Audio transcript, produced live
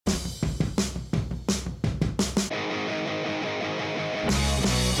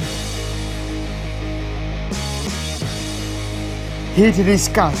here to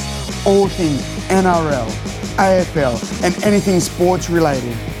discuss all things NRL, AFL and anything sports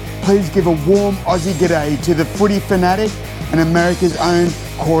related. Please give a warm Aussie g'day to the footy fanatic and America's own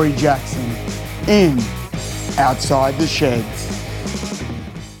Corey Jackson in Outside the Sheds.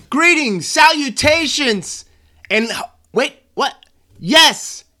 Greetings, salutations, and wait, what?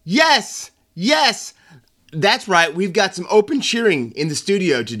 Yes. That's right, we've got some open cheering in the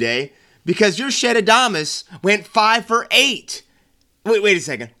studio today because your Shedadamas went 5 for 8. Wait a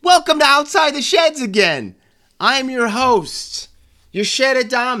second. Welcome to Outside the Sheds again. I'm your host, your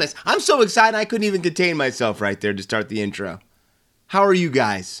Shedadamas. I'm so excited I couldn't even contain myself right there to start the intro. How are you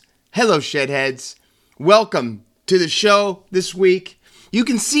guys? Hello, Shedheads. Welcome to the show this week. You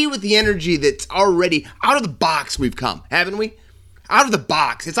can see with the energy that's already out of the box we've come, haven't we? Out of the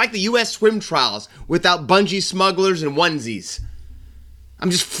box. It's like the U.S. swim trials without bungee smugglers and onesies. I'm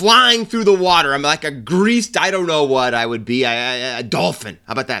just flying through the water. I'm like a greased, I don't know what I would be, a dolphin.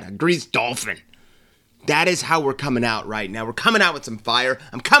 How about that? A greased dolphin. That is how we're coming out right now. We're coming out with some fire.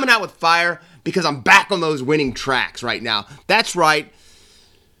 I'm coming out with fire because I'm back on those winning tracks right now. That's right.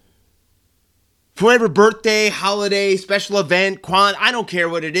 For whatever birthday, holiday, special event, I don't care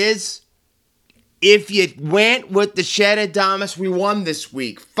what it is. If you went with the Shedadamas, we won this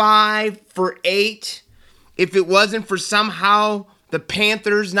week. 5 for 8. If it wasn't for somehow the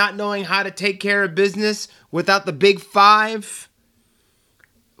Panthers not knowing how to take care of business without the Big Five,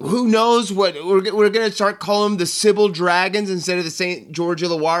 who knows what we're going to start calling them, the Sybil Dragons instead of the St. George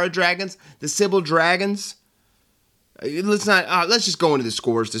Illawarra Dragons. The Sybil Dragons. Let's just go into the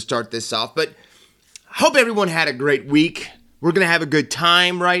scores to start this off. But hope everyone had a great week. We're going to have a good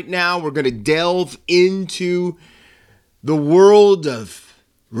time right now. We're going to delve into the world of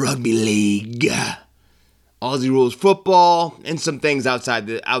rugby league, Aussie rules football, and some things outside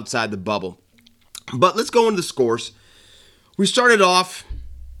the bubble. But let's go into the scores. We started off,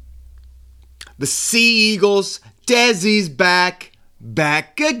 the Sea Eagles, Desi's back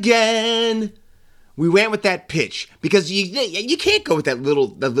again. We went with that pitch because you can't go with that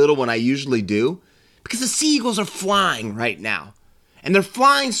little one I usually do. Because the Sea Eagles are flying right now. And they're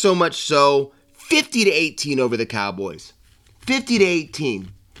flying so much so, 50-18 over the Cowboys. 50-18.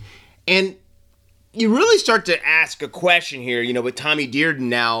 And you really start to ask a question here, with Tommy Dearden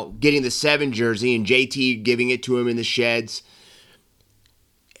now getting the 7 jersey and JT giving it to him in the Sheds.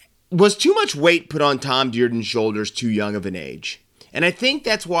 Was too much weight put on Tom Dearden's shoulders too young of an age? And I think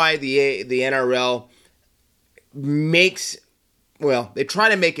that's why the NRL they try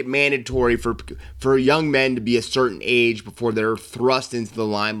to make it mandatory for young men to be a certain age before they're thrust into the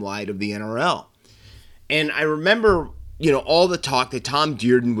limelight of the NRL. And I remember, all the talk that Tom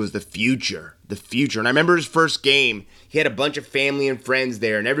Dearden was the future. And I remember his first game, he had a bunch of family and friends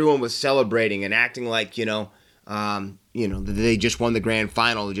there, and everyone was celebrating and acting like, they just won the grand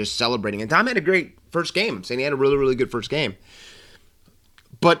final, just celebrating. And Tom had a great first game. I'm saying he had a really, really good first game.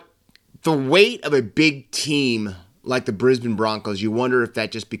 But the weight of a big team like the Brisbane Broncos, you wonder if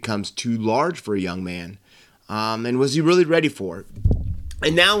that just becomes too large for a young man. And was he really ready for it?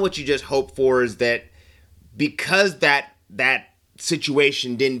 And now what you just hope for is that because that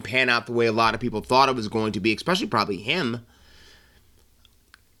situation didn't pan out the way a lot of people thought it was going to be, especially probably him,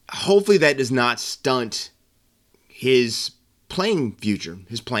 hopefully that does not stunt his playing future,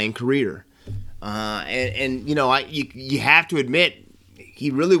 his playing career. You have to admit, he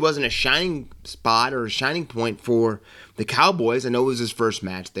really wasn't a shining spot or a shining point for the Cowboys. I know it was his first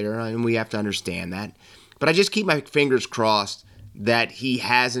match there, and we have to understand that. But I just keep my fingers crossed that he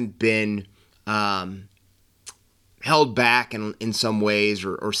hasn't been held back in some ways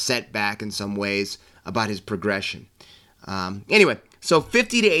or set back in some ways about his progression. Anyway, so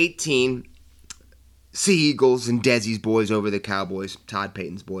 50-18, Sea Eagles and Desi's boys over the Cowboys, Todd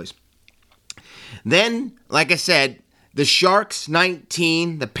Payton's boys. Then, like I said, the Sharks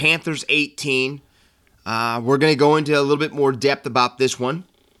 19, the Panthers 18. We're going to go into a little bit more depth about this one.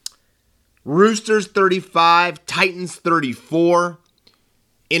 Roosters 35, Titans 34.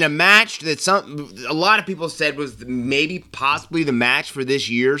 In a match that a lot of people said was possibly the match for this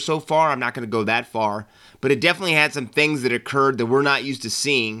year so far. I'm not going to go that far. But it definitely had some things that occurred that we're not used to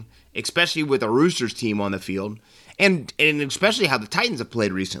seeing, especially with a Roosters team on the field. And especially how the Titans have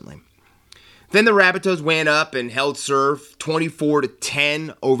played recently. Then the Rabbitohs went up and held serve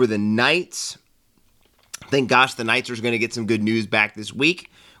 24-10 over the Knights. Thank gosh the Knights are going to get some good news back this week,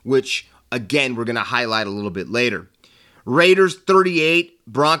 which, again, we're going to highlight a little bit later. Raiders 38,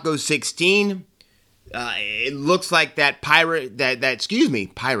 Broncos 16. It looks like that pirate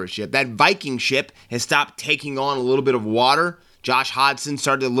ship, that Viking ship, has stopped taking on a little bit of water Josh Hodgson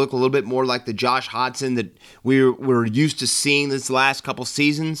started to look a little bit more like the Josh Hodgson that we're used to seeing this last couple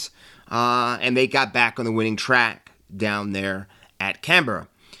seasons. And they got back on the winning track down there at Canberra.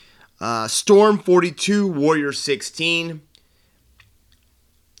 Storm 42, Warriors 16.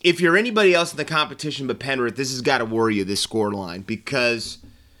 If you're anybody else in the competition but Penrith, this has got to worry you, this scoreline, because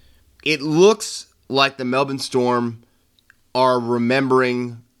it looks like the Melbourne Storm are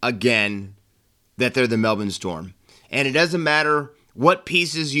remembering again that they're the Melbourne Storm. And it doesn't matter what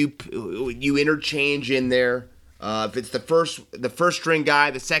pieces you interchange in there. If it's the first string guy,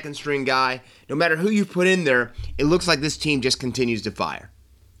 the second string guy, no matter who you put in there, it looks like this team just continues to fire.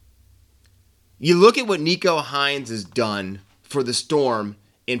 You look at what Nico Hines has done for the Storm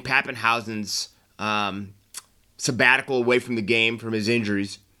in Pappenhausen's sabbatical away from the game from his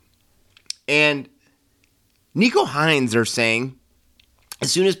injuries. And Nico Hines, they're saying,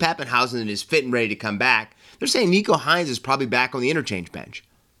 as soon as Pappenhausen is fit and ready to come back, they're saying Nico Hines is probably back on the interchange bench.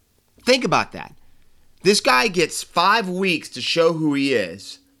 Think about that. This guy gets 5 weeks to show who he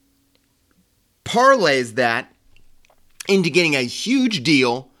is, parlays that into getting a huge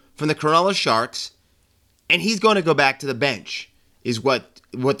deal from the Cronulla Sharks, and he's going to go back to the bench, is what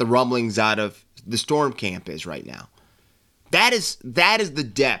the rumblings out of the Storm camp is right now. That is the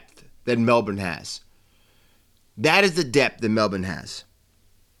depth that Melbourne has. That is the depth that Melbourne has.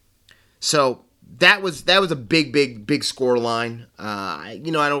 So that was a big score line. I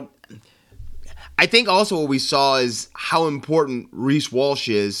think also what we saw is how important Reece Walsh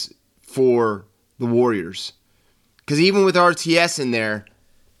is for the Warriors. Because even with RTS in there,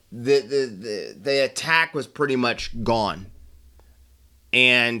 the attack was pretty much gone.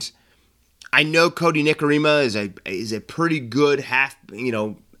 And I know Cody Nikorima is a pretty good half.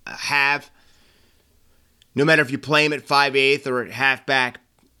 No matter if you play him at 5'8" or at halfback.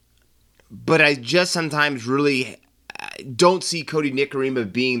 But I just sometimes really don't see Cody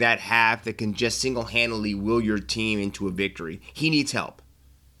Nikorima being that half that can just single-handedly will your team into a victory. He needs help.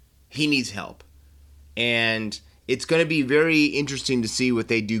 And it's going to be very interesting to see what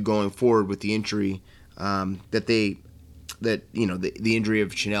they do going forward with the injury the injury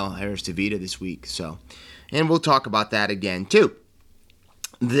of Chanel Harris-Tavita this week. So, and we'll talk about that again too.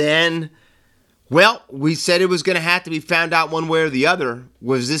 Then, well, we said it was going to have to be found out one way or the other.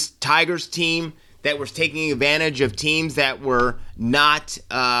 Was this Tigers team that was taking advantage of teams that were not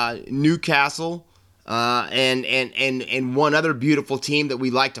Newcastle and one other beautiful team that we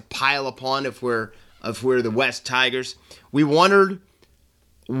like to pile upon if we're the West Tigers? We wondered,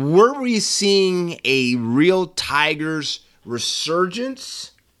 were we seeing a real Tigers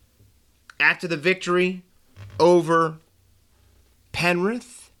resurgence after the victory over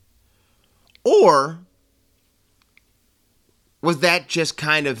Penrith? Or was that just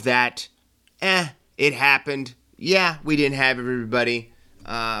kind of that, it happened. Yeah, we didn't have everybody.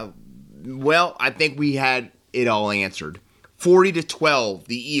 Well, I think we had it all answered. 40-12,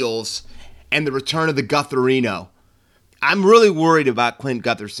 the Eels, and the return of the Gutherino. I'm really worried about Clint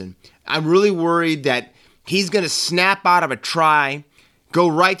Gutherson. I'm really worried that he's going to snap out of a try, go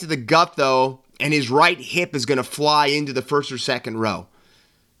right to the gut, though, and his right hip is going to fly into the first or second row.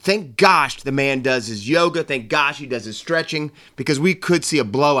 Thank gosh the man does his yoga. Thank gosh he does his stretching, because we could see a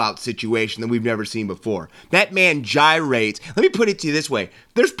blowout situation that we've never seen before. That man gyrates. Let me put it to you this way.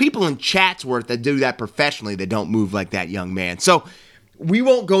 There's people in Chatsworth that do that professionally that don't move like that young man. So we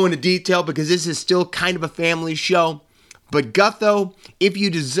won't go into detail because this is still kind of a family show. But Gutho, if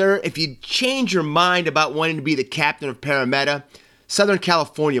you change your mind about wanting to be the captain of Parramatta, Southern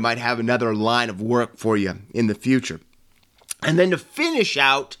California might have another line of work for you in the future. And then to finish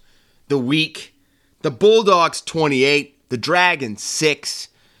out the week, the Bulldogs 28, the Dragons 6.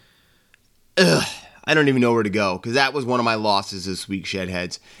 I don't even know where to go because that was one of my losses this week,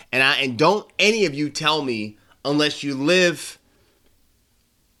 Shedheads. And don't any of you tell me, unless you live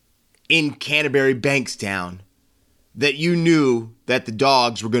in Canterbury Bankstown, that you knew that the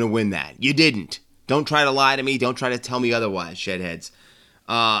Dogs were going to win that. You didn't. Don't try to lie to me. Don't try to tell me otherwise, Shedheads.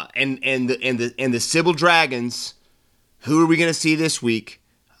 And the Sybil Dragons. Who are we going to see this week?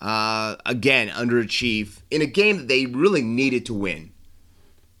 Again, underachieve in a game that they really needed to win.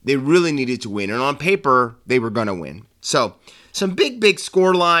 And on paper, they were going to win. So, some big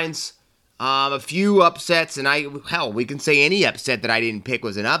score lines, a few upsets, and we can say any upset that I didn't pick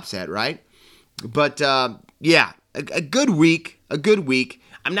was an upset, right? But, yeah, a good week.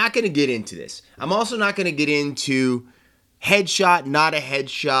 I'm not going to get into this. I'm also not going to get into headshot, not a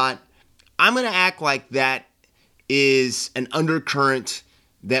headshot. I'm going to act like that is an undercurrent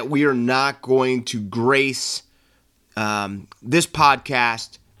that we are not going to grace this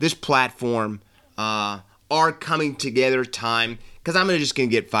podcast, this platform, our coming together time, because I'm just going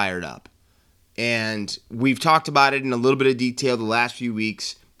to get fired up. And we've talked about it in a little bit of detail the last few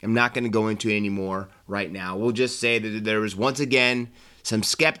weeks. I'm not going to go into it anymore right now. We'll just say that there was once again some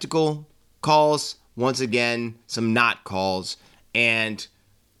skeptical calls, once again some not calls, and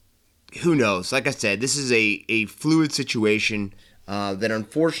who knows? Like I said, this is a fluid situation that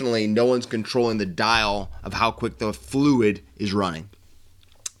unfortunately no one's controlling the dial of how quick the fluid is running.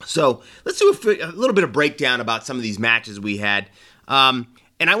 So let's do a little bit of breakdown about some of these matches we had.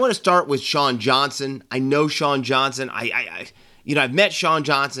 And I want to start with Shawn Johnson. I know Shawn Johnson. I've met Shawn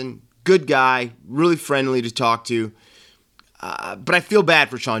Johnson. Good guy, really friendly to talk to. But I feel bad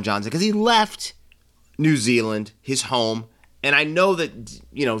for Shawn Johnson because he left New Zealand, his home, and I know that,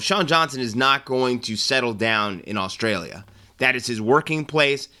 Shawn Johnson is not going to settle down in Australia. That is his working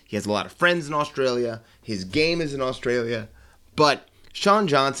place. He has a lot of friends in Australia. His game is in Australia. But Shawn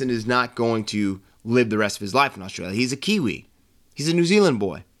Johnson is not going to live the rest of his life in Australia. He's a Kiwi. He's a New Zealand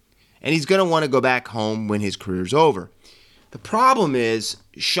boy. And he's going to want to go back home when his career's over. The problem is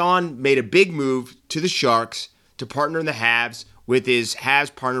Shawn made a big move to the Sharks to partner in the Habs with his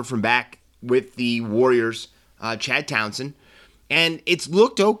Habs partner from back with the Warriors, Chad Townsend. And it's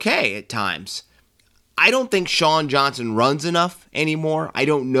looked okay at times. I don't think Shawn Johnson runs enough anymore. I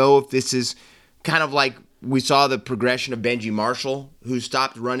don't know if this is kind of like we saw the progression of Benji Marshall, who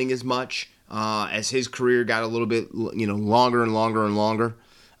stopped running as much as his career got a little bit longer and longer and longer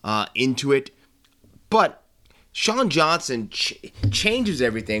into it. But Shawn Johnson changes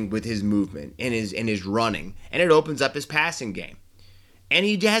everything with his movement and his running, and it opens up his passing game. And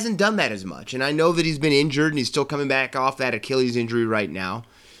he hasn't done that as much. And I know that he's been injured and he's still coming back off that Achilles injury right now.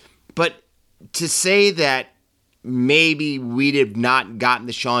 But to say that maybe we'd have not gotten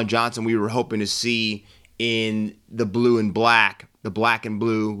the Shawn Johnson we were hoping to see in the blue and black, the black and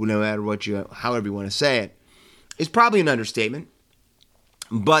blue, no matter however you want to say it, is probably an understatement.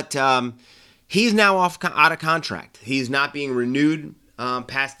 But he's now out of contract. He's not being renewed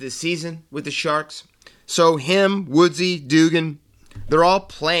past this season with the Sharks. So him, Woodsy, Dugan, they're all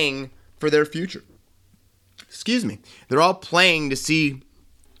playing for their future. They're all playing to see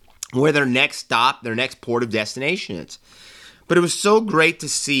where their next stop, their next port of destination is. But it was so great to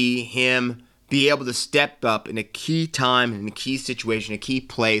see him be able to step up in a key time, in a key situation, a key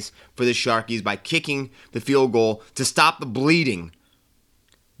place for the Sharkies by kicking the field goal to stop the bleeding.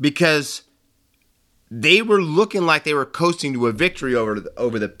 Because they were looking like they were coasting to a victory over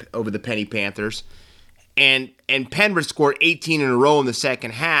the Penny Panthers. And Penrith scored 18 in a row in the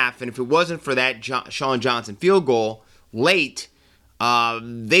second half. And if it wasn't for that Shawn Johnson field goal late,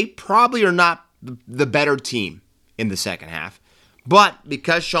 they probably are not the better team in the second half. But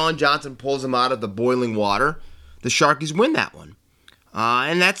because Shawn Johnson pulls them out of the boiling water, the Sharkies win that one.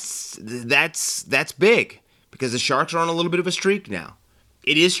 And that's big because the Sharks are on a little bit of a streak now.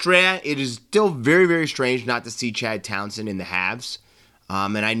 It is still very, very strange not to see Chad Townsend in the Habs.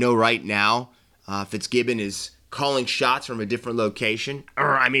 And I know right now Fitzgibbon is calling shots from a different location.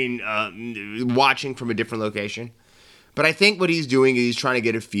 Watching from a different location. But I think what he's doing is he's trying to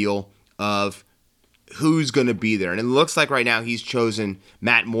get a feel of who's going to be there. And it looks like right now he's chosen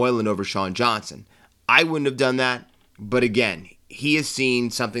Matt Moylan over Shawn Johnson. I wouldn't have done that. But again, he has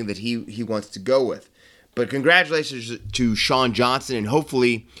seen something that he wants to go with. But congratulations to Shawn Johnson, and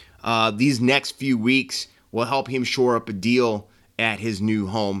hopefully these next few weeks will help him shore up a deal at his new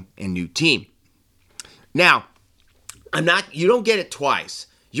home and new team. Now, you don't get it twice.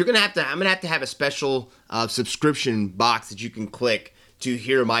 I'm gonna have to have a special subscription box that you can click to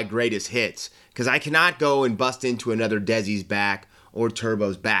hear my greatest hits, because I cannot go and bust into another Desi's Back or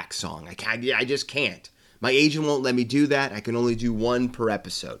Turbo's Back song. I just can't. My agent won't let me do that. I can only do one per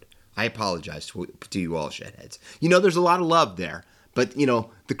episode. I apologize to you all, Shedheads. There's a lot of love there, but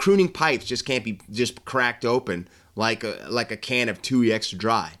the crooning pipes just can't be just cracked open like a can of Tui Extra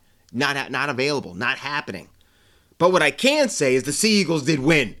Dry. Not available, not happening. But what I can say is the Sea Eagles did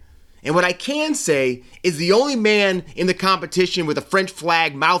win. And what I can say is the only man in the competition with a French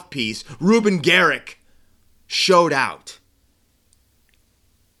flag mouthpiece, Ruben Garrick, showed out.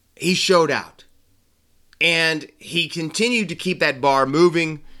 He showed out. And he continued to keep that bar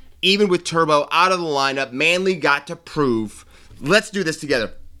moving. Even with Turbo out of the lineup, Manly got to prove, let's do this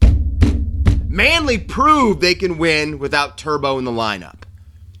together. Manly proved they can win without Turbo in the lineup.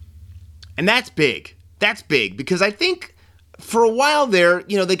 And that's big. That's big because I think for a while there,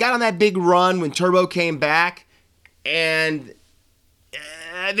 they got on that big run when Turbo came back. And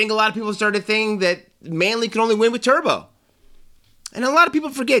I think a lot of people started thinking that Manly could only win with Turbo. And a lot of people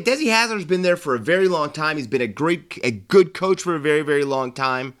forget, Desi Hasler's been there for a very long time. He's been a good coach for a very, very long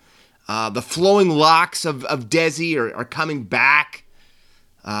time. The flowing locks of Desi are coming back.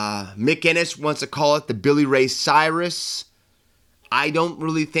 Mick Ennis wants to call it the Billy Ray Cyrus. I don't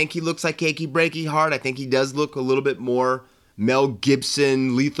really think he looks like Achy Breaky Heart. I think he does look a little bit more Mel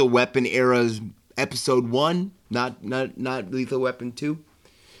Gibson, Lethal Weapon era's episode 1, not Lethal Weapon 2.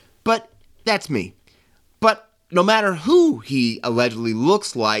 But that's me. But no matter who he allegedly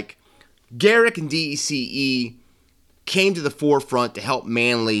looks like, Garrick and DCE came to the forefront to help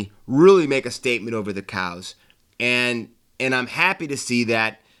Manly really make a statement over the Cows. And I'm happy to see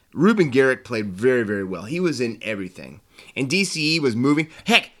that. Ruben Garrick played very, very well. He was in everything. And DCE was moving.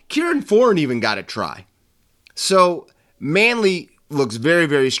 Heck, Kieran Foran even got a try. So Manly looks very,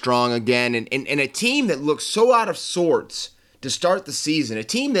 very strong again. And a team that looks so out of sorts to start the season. A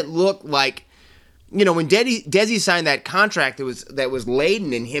team that looked like, when Desi signed that contract that was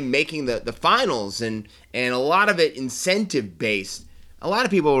laden in him making the finals and a lot of it incentive based. A lot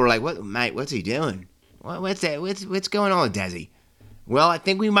of people were like, "What, mate? What's he doing? What's that? What's going on with Desi?" Well, I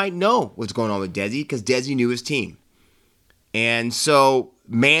think we might know what's going on with Desi because Desi knew his team, and so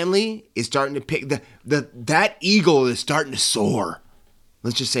Manly is starting to pick that eagle is starting to soar.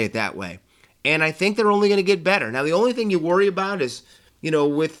 Let's just say it that way. And I think they're only going to get better. Now, the only thing you worry about is, we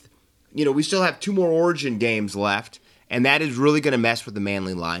still have 2 more Origin games left, and that is really going to mess with the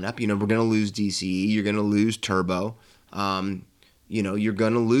Manly lineup. We're going to lose DCE. You're going to lose Turbo. You're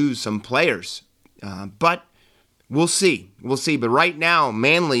going to lose some players. But we'll see. We'll see. But right now,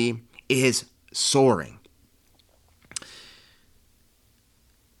 Manly is soaring.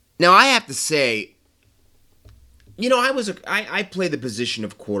 Now, I have to say, I played the position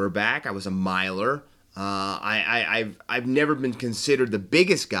of quarterback. I was a miler. I've never been considered the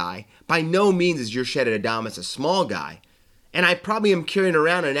biggest guy. By no means is Yershetta Adamas a small guy. And I probably am carrying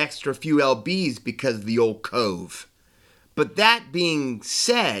around an extra few lbs because of the old cove. But that being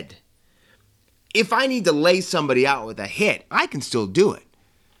said, if I need to lay somebody out with a hit, I can still do it.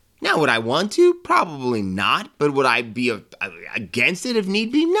 Now, would I want to? Probably not. But would I be against it if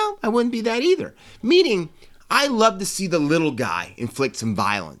need be? No, I wouldn't be that either. Meaning, I love to see the little guy inflict some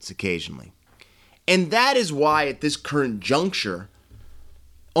violence occasionally. And that is why at this current juncture,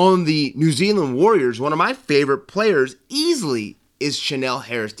 on the New Zealand Warriors, one of my favorite players easily is Chanel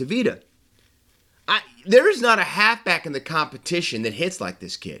Harris-Tavita. There is not a halfback in the competition that hits like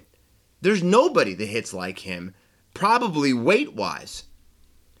this kid. There's nobody that hits like him, probably weight-wise.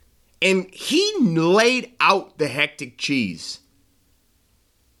 And he laid out the Hectic Cheese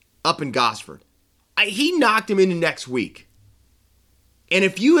up in Gosford. He knocked him into next week. And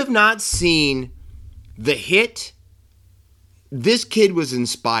if you have not seen the hit, this kid was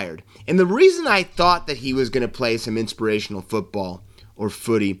inspired. And the reason I thought that he was going to play some inspirational football or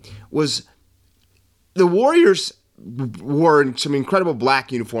footy was the Warriors wore some incredible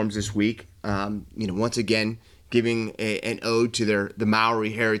black uniforms this week. Once again, giving an ode to the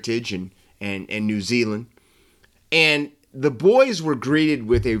Maori heritage and New Zealand. And the boys were greeted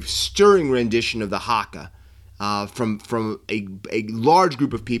with a stirring rendition of the haka from a large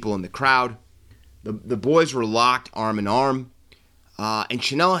group of people in the crowd. The boys were locked arm in arm. And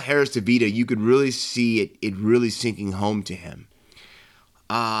Chanel Harris-Tavita, you could really see it really sinking home to him.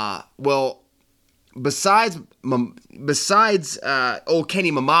 Besides old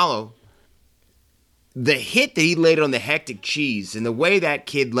Kenny Mamalo, the hit that he laid on the Hectic Cheese and the way that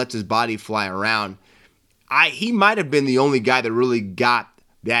kid lets his body fly around, he might have been the only guy that really got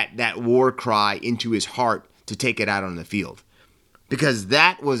that war cry into his heart to take it out on the field. Because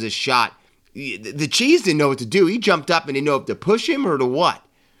that was a shot. The Cheese didn't know what to do. He jumped up and didn't know if to push him or to what.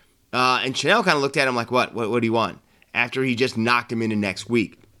 And Chanel kind of looked at him like, what do you want? After he just knocked him into next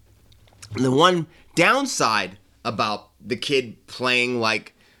week. And the one downside about the kid playing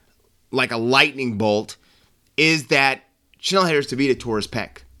like a lightning bolt is that Chanel Harris-Tavita tore his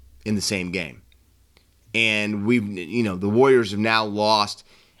pec in the same game. And the Warriors have now lost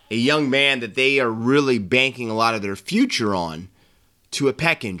a young man that they are really banking a lot of their future on to a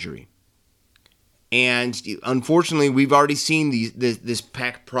pec injury. And unfortunately, we've already seen this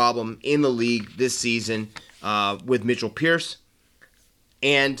pec problem in the league this season with Mitchell Pearce.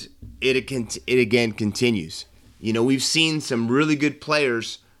 And it again continues. We've seen some really good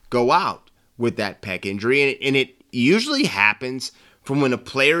players go out with that pec injury. And it usually happens from when a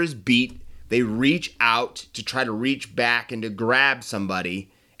player is beat, they reach out to try to reach back and to grab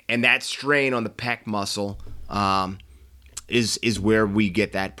somebody. And that strain on the pec muscle is where we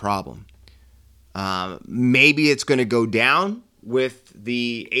get that problem. Maybe it's going to go down with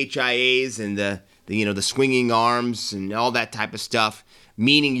the HIAs and the swinging arms and all that type of stuff,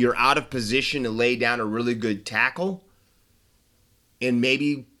 meaning you're out of position to lay down a really good tackle, and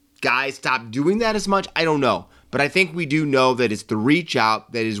maybe guys stop doing that as much? I don't know. But I think we do know that it's the reach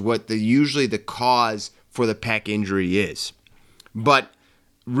out that is what usually the cause for the pec injury is. But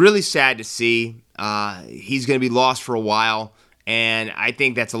really sad to see. He's going to be lost for a while, and I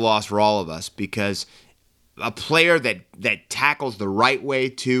think that's a loss for all of us because a player that tackles the right way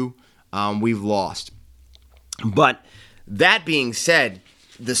too, we've lost. But that being said,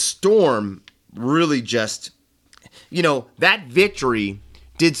 the Storm really just, that victory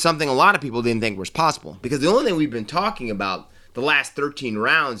did something a lot of people didn't think was possible. Because the only thing we've been talking about the last 13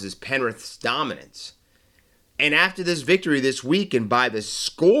 rounds is Penrith's dominance. And after this victory this week and by the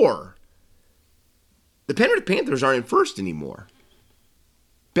score, the Penrith Panthers aren't in first anymore.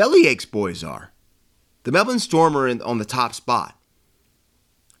 Bellyaches boys are. The Melbourne Storm are on the top spot.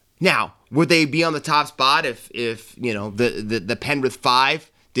 Now, would they be on the top spot if the Penrith Five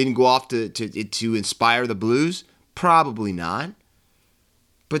didn't go off to inspire the Blues? Probably not.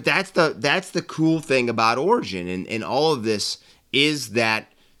 But that's the cool thing about Origin and all of this is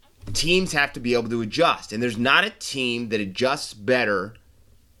that teams have to be able to adjust. And there's not a team that adjusts better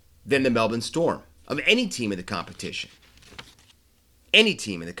than the Melbourne Storm of any team in the competition. Any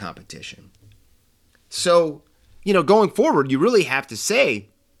team in the competition. So, going forward, you really have to say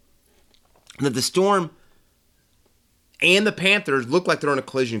that the Storm and the Panthers look like they're on a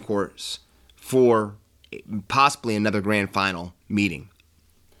collision course for possibly another grand final meeting.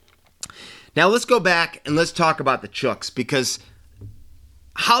 Now let's go back and let's talk about the Chooks because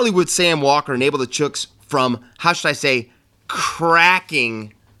Hollywood Sam Walker enabled the Chooks from, how should I say,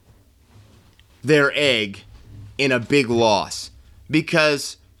 cracking their egg in a big loss.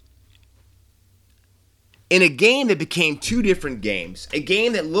 Because in a game that became two different games, a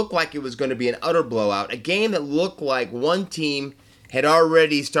game that looked like it was going to be an utter blowout, a game that looked like one team had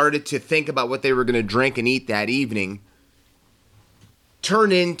already started to think about what they were going to drink and eat that evening,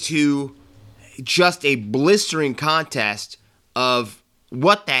 turned into just a blistering contest of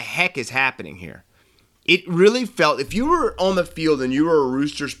what the heck is happening here. It really felt, if you were on the field and you were a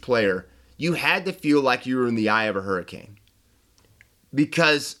Roosters player, you had to feel like you were in the eye of a hurricane.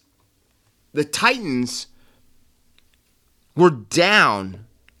 Because the Titans were down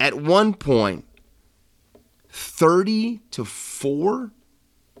at one point 30-4.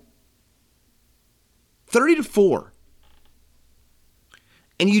 30-4.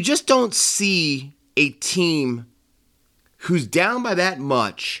 And you just don't see a team who's down by that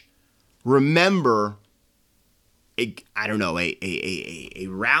much remember a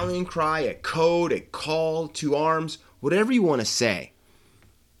rallying cry, a code, a call, two arms, whatever you want to say.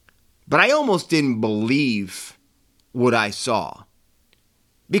 But I almost didn't believe what I saw.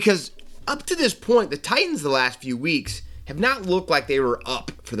 Because up to this point, the Titans the last few weeks have not looked like they were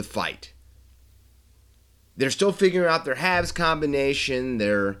up for the fight. They're still figuring out their halves combination.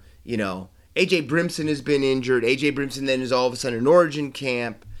 They're, A.J. Brimson has been injured. A.J. Brimson then is all of a sudden in Origin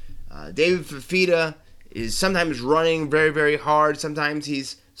camp. David Fifita is sometimes running very, very hard. Sometimes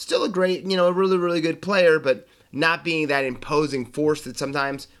he's still a great, a really, really good player, but not being that imposing force that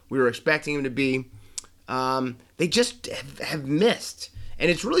sometimes we were expecting him to be. They just have missed. And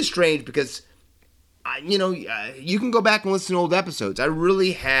it's really strange because, you can go back and listen to old episodes. I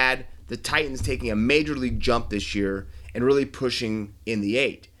really had the Titans taking a major league jump this year and really pushing in the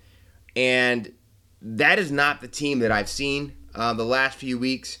 8. And that is not the team that I've seen the last few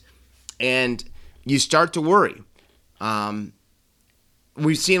weeks. And you start to worry.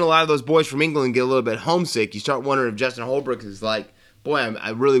 We've seen a lot of those boys from England get a little bit homesick. You start wondering if Justin Holbrook is like, boy, I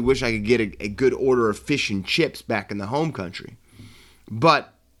really wish I could get a good order of fish and chips back in the home country.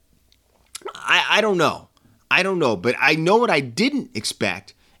 But I don't know. But I know what I didn't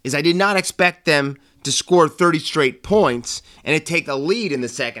expect is I did not expect them to score 30 straight points and to take the lead in the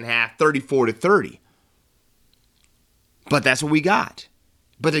second half, 34-30. But that's what we got.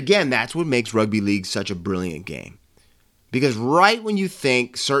 But again, that's what makes rugby league such a brilliant game. Because right when you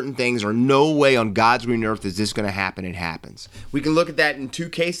think certain things are no way on God's green earth is this going to happen, it happens. We can look at that in two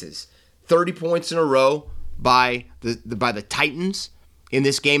cases. 30 points in a row by the Titans in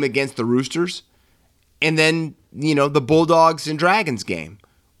this game against the Roosters. And then, the Bulldogs and Dragons game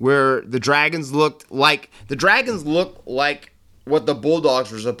where the Dragons looked like what the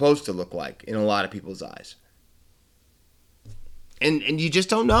Bulldogs were supposed to look like in a lot of people's eyes. And you just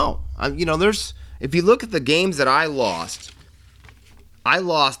don't know. If you look at the games that I lost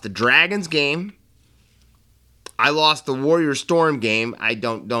the Dragons game. I lost the Warriors Storm game.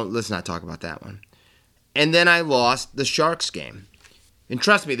 Let's not talk about that one. And then I lost the Sharks game. And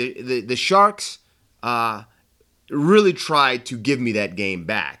trust me, the Sharks really tried to give me that game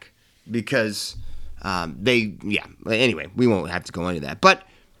back because anyway, we won't have to go into that. But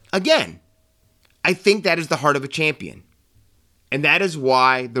again, I think that is the heart of a champion. And that is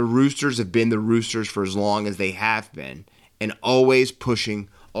why the Roosters have been the Roosters for as long as they have been, and always pushing,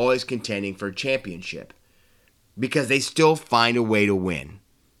 always contending for a championship. Because they still find a way to win.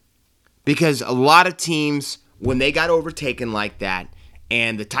 Because a lot of teams, when they got overtaken like that,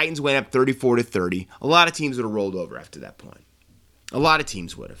 and the Titans went up 34-30, a lot of teams would have rolled over after that point. A lot of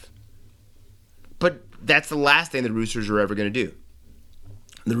teams would have. But that's the last thing the Roosters are ever going to do.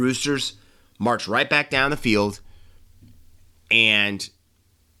 The Roosters marched right back down the field and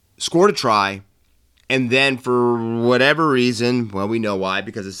scored a try, and then for whatever reason, well, we know why,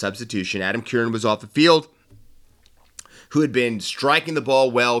 because of substitution, Adam Kieran was off the field, who had been striking the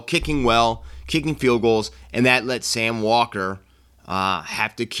ball well, kicking field goals, and that let Sam Walker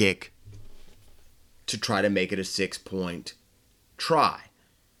have to kick to try to make it a 6-point try.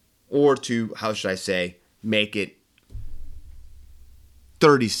 Or to, how should I say, make it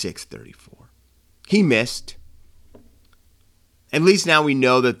 36-34. He missed. At least now we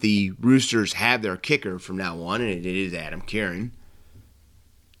know that the Roosters have their kicker from now on, and it is Adam Kieran.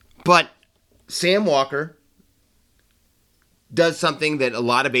 But Sam Walker does something that a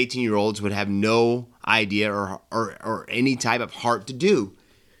lot of 18-year-olds would have no idea or any type of heart to do.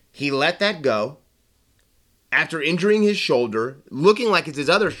 He let that go after injuring his shoulder, looking like it's his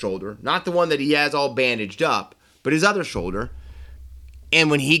other shoulder, not the one that he has all bandaged up, but his other shoulder. And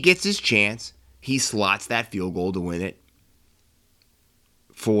when he gets his chance, he slots that field goal to win it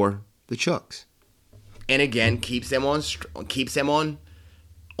for the Chooks. And again, keeps them on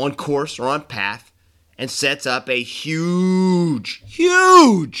course or on path, and sets up a huge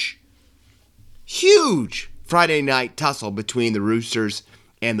Friday night tussle between the Roosters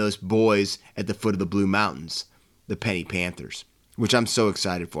and those boys at the foot of the Blue Mountains, the Penny Panthers, which I'm so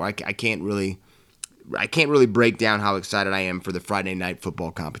excited for. I can't really break down how excited I am for the Friday night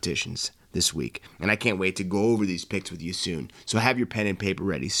football competitions this week, and I can't wait to go over these picks with you soon. So have your pen and paper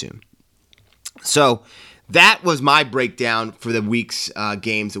ready soon. So that was my breakdown for the week's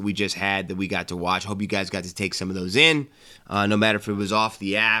games that we just had that we got to watch. Hope you guys got to take some of those in, no matter if it was off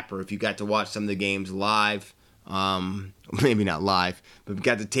the app or if you got to watch some of the games live. Maybe not live, but we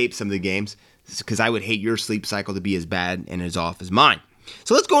got to tape some of the games, because I would hate your sleep cycle to be as bad and as off as mine.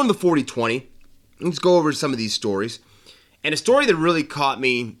 So let's go into the 40-20. Let's go over some of these stories. And a story that really caught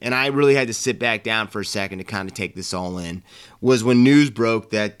me, and I really had to sit back down for a second to kind of take this all in, was when news broke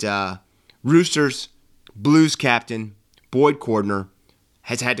that Roosters Blues captain Boyd Cordner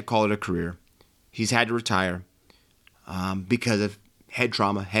has had to call it a career. He's had to retire because of head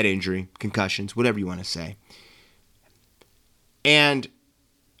trauma, head injury, concussions, whatever you want to say. And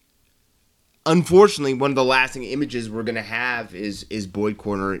unfortunately, one of the lasting images we're going to have is Boyd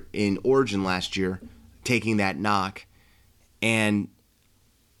Cordner in Origin last year taking that knock. And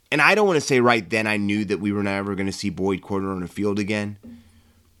I don't want to say right then I knew that we were never going to see Boyd Cordner on the field again.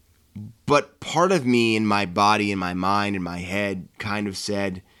 But part of me in my body, in my mind, in my head kind of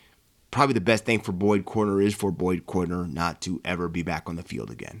said probably the best thing for Boyd Cordner is for Boyd Cordner not to ever be back on the field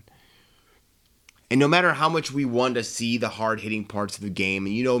again. And no matter how much we want to see the hard-hitting parts of the game,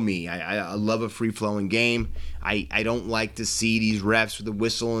 and you know me, I love a free-flowing game. I don't like to see these refs with a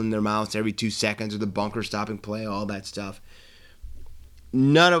whistle in their mouths every 2 seconds or the bunker stopping play, all that stuff.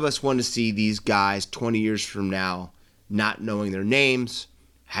 None of us want to see these guys 20 years from now not knowing their names,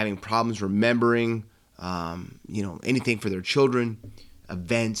 having problems remembering, anything for their children,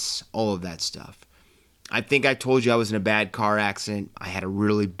 events, all of that stuff. I think I told you I was in a bad car accident. I had a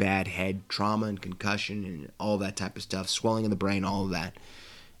really bad head trauma and concussion and all that type of stuff, swelling in the brain, all of that.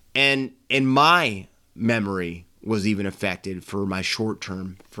 And my memory was even affected for my short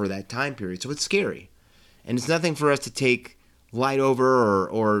term for that time period. So it's scary. And it's nothing for us to take light over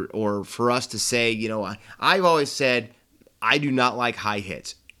or for us to say, I've always said I do not like high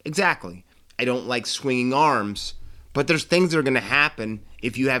hits. Exactly. I don't like swinging arms. But there's things that are going to happen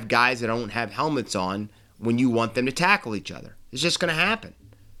if you have guys that don't have helmets on when you want them to tackle each other. It's just going to happen.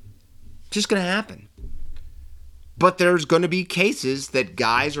 It's just going to happen. But there's going to be cases that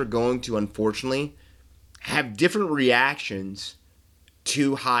guys are going to, unfortunately, have different reactions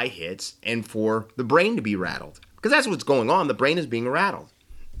to high hits and for the brain to be rattled. Because that's what's going on. The brain is being rattled.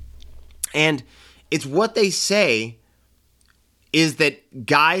 And it's what they say is that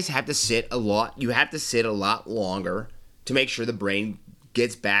guys have to sit a lot. You have to sit a lot longer to make sure the brain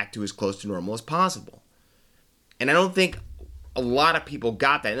gets back to as close to normal as possible. And I don't think a lot of people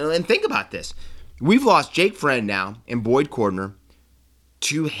got that. And think about this. We've lost Jake Friend now and Boyd Cordner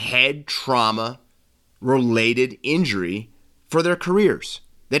to head trauma-related injury for their careers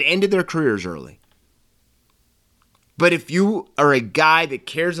that ended their careers early. But if you are a guy that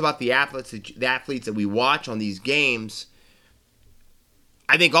cares about the athletes that we watch on these games,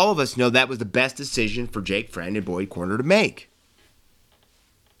 I think all of us know that was the best decision for Jake Friend and Boyd Corner to make.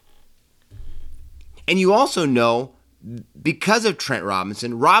 And you also know, because of Trent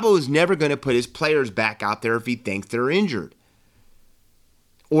Robinson, Robbo is never going to put his players back out there if he thinks they're injured.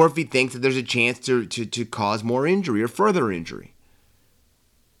 Or if he thinks that there's a chance to cause more injury or further injury.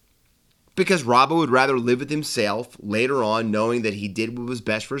 Because Robbo would rather live with himself later on, knowing that he did what was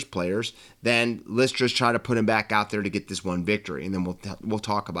best for his players, than let's just try to put him back out there to get this one victory, and then we'll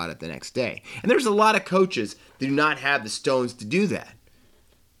talk about it the next day. And there's a lot of coaches that do not have the stones to do that.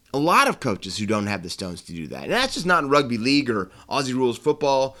 A lot of coaches who don't have the stones to do that. And that's just not in rugby league or Aussie rules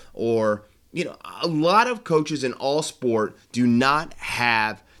football or, a lot of coaches in all sport do not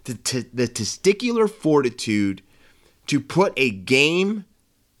have the testicular fortitude to put a game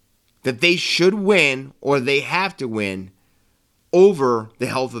that they should win or they have to win over the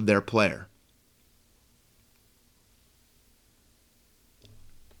health of their player.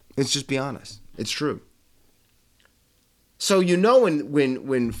 Let's just be honest. It's true. So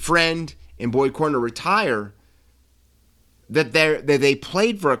when Friend and Boyd Corner retire, that they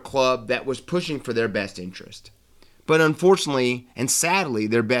played for a club that was pushing for their best interest. But unfortunately and sadly,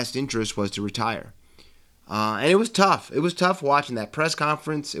 their best interest was to retire. And it was tough. It was tough watching that press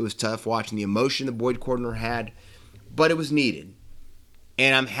conference. It was tough watching the emotion that Boyd Corner had. But it was needed.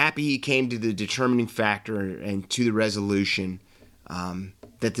 And I'm happy he came to the determining factor and to the resolution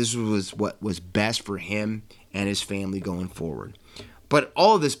that this was what was best for him and his family going forward. But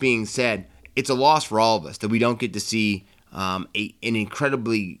all of this being said, it's a loss for all of us that we don't get to see an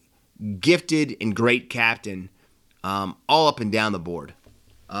incredibly gifted and great captain all up and down the board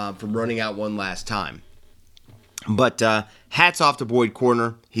from running out one last time. But hats off to Boyd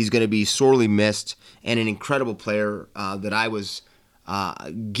Corner. He's going to be sorely missed and an incredible player that I was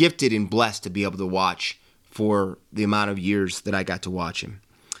gifted and blessed to be able to watch for the amount of years that I got to watch him.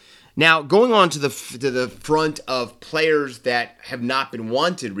 Now, going on to the front of players that have not been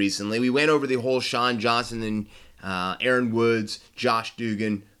wanted recently, we went over the whole Sean Johnson and Aaron Woods, Josh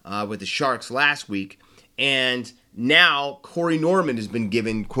Dugan with the Sharks last week, and now Corey Norman has been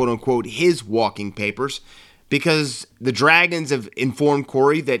given, quote-unquote, his walking papers, because the Dragons have informed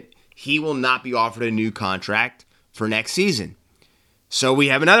Corey that he will not be offered a new contract for next season. So we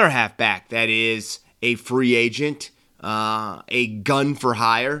have another halfback that is a free agent, a gun for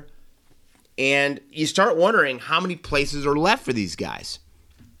hire, and you start wondering how many places are left for these guys.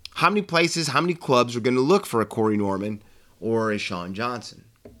 How many places, how many clubs are going to look for a Corey Norman or a Sean Johnson?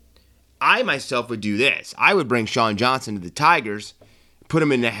 I myself would do this. I would bring Sean Johnson to the Tigers, put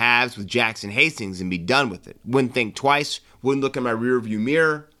him in the halves with Jackson Hastings, and be done with it. Wouldn't think twice, wouldn't look in my rearview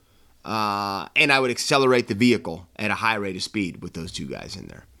mirror, and I would accelerate the vehicle at a high rate of speed with those two guys in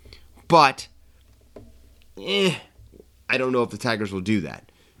there. But, I don't know if the Tigers will do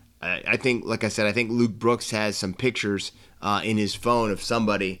that. I think, like I said, I think Luke Brooks has some pictures in his phone of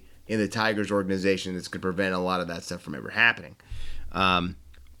somebody in the Tigers organization that's going to prevent a lot of that stuff from ever happening.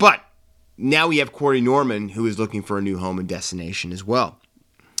 But now we have Corey Norman, who is looking for a new home and destination as well.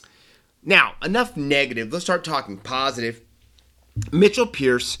 Now, enough negative. Let's start talking positive. Mitchell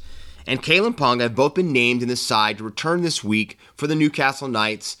Pearce and Kalen Ponga have both been named in the side to return this week for the Newcastle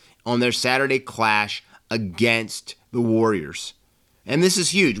Knights on their Saturday clash against the Warriors. And this is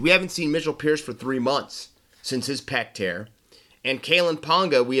huge. We haven't seen Mitchell Pearce for 3 months since his pec tear. And Kalen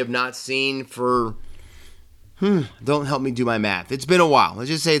Ponga we have not seen for, don't help me do my math. It's been a while. Let's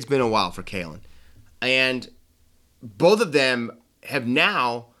just say it's been a while for Kalen. And both of them have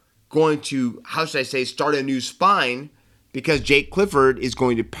now going to, how should I say, start a new spine because Jake Clifford is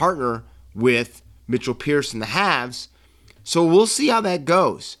going to partner with Mitchell Pearce in the halves. So we'll see how that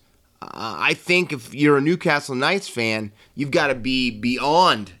goes. I think if you're a Newcastle Knights fan, you've got to be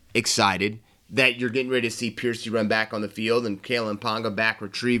beyond excited that you're getting ready to see Piercy run back on the field and Kalen Ponga back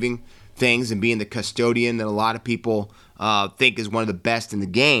retrieving things and being the custodian that a lot of people think is one of the best in the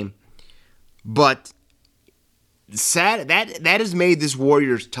game. But sad that has made this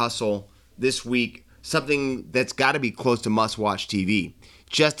Warriors tussle this week something that's got to be close to must-watch TV,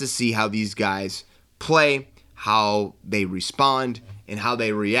 just to see how these guys play, how they respond, and how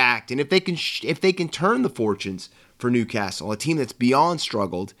they react, and if they can turn the fortunes for Newcastle, a team that's beyond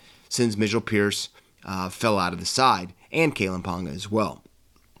struggled since Mitchell Pearce fell out of the side, and Kalen Ponga as well.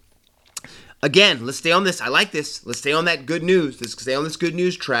 Again, let's stay on this. I like this. Let's stay on that good news. Let's stay on this good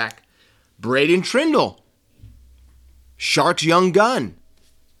news track. Braden Trindle, Sharks' young gun,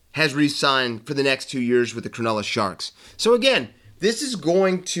 has re-signed for the next 2 years with the Cronulla Sharks. So again, this is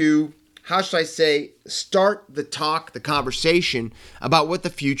going to, how should I say, start the talk, the conversation about what the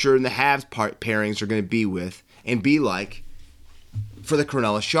future and the halves pairings are going to be like for the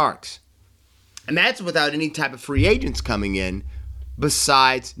Cronulla Sharks. And that's without any type of free agents coming in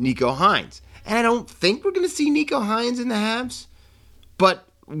besides Nico Hines. And I don't think we're going to see Nico Hines in the halves, but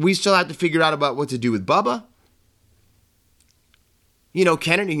we still have to figure out about what to do with Bubba.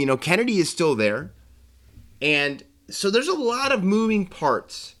 Kennedy is still there. And so there's a lot of moving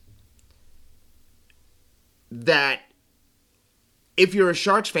parts that if you're a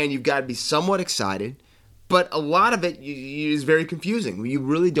Sharks fan, you've got to be somewhat excited, but a lot of it is very confusing. You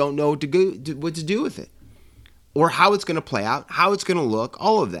really don't know what to do with it, or how it's going to play out, how it's going to look,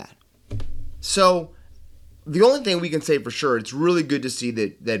 all of that. So the only thing we can say for sure, it's really good to see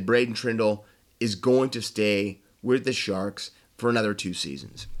that Braden Trindle is going to stay with the Sharks for another 2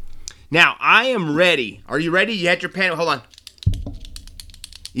 seasons. Now, I am ready. Are you ready? You had your pen? Hold on.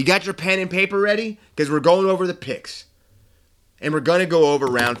 You got your pen and paper ready? Because we're going over the picks. And we're going to go over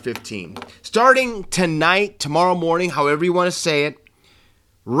round 15. Starting tonight, tomorrow morning, however you want to say it,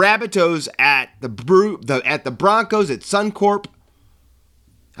 Rabbitohs at the Broncos at Suncorp.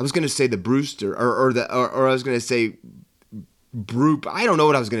 I was going to say the Brewster, or I was going to say Broop. I don't know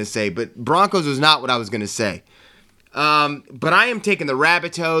what I was going to say, but Broncos was not what I was going to say. But I am taking the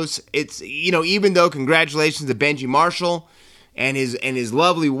Rabbitohs. It's, even though congratulations to Benji Marshall and his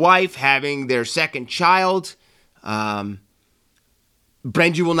lovely wife having their second child, Benji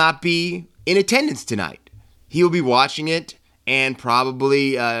will not be in attendance tonight. He will be watching it and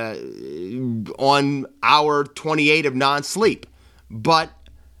probably on hour 28 of non-sleep. But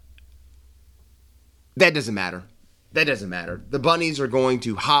that doesn't matter. The Bunnies are going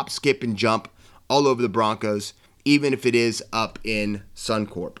to hop, skip, and jump all over the Broncos, even if it is up in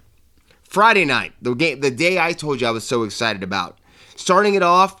Suncorp. Friday night, the day I told you I was so excited about. Starting it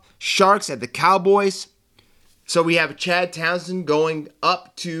off, Sharks at the Cowboys. So we have Chad Townsend going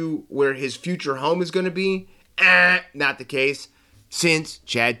up to where his future home is going to be. Not the case, since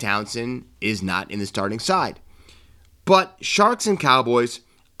Chad Townsend is not in the starting side. But Sharks and Cowboys,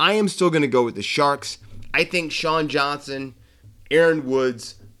 I am still going to go with the Sharks. I think Sean Johnson, Aaron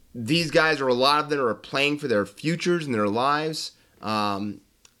Woods, these guys, a lot of them are playing for their futures and their lives.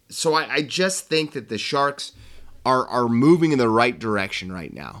 So I just think that the Sharks are moving in the right direction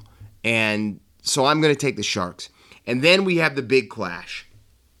right now. And so I'm going to take the Sharks. And then we have the big clash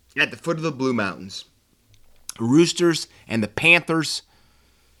at the foot of the Blue Mountains. Roosters and the Panthers.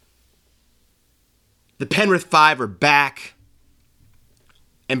 The Penrith Five are back.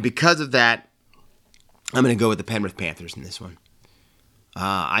 And because of that, I'm going to go with the Penrith Panthers in this one.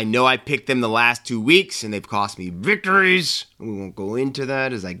 I know I picked them the last 2 weeks, and they've cost me victories. We won't go into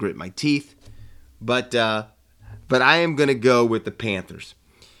that as I grit my teeth. But I am going to go with the Panthers.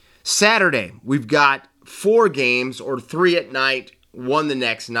 Saturday, we've got 4 games, or 3 at night, 1 the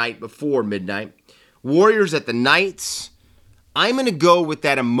next night before midnight. Warriors at the Knights. I'm going to go with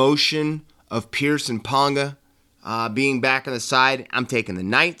that emotion of Pierce and Ponga being back on the side. I'm taking the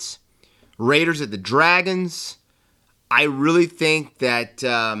Knights. Raiders at the Dragons. I really think that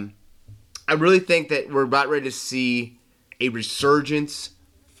we're about ready to see a resurgence.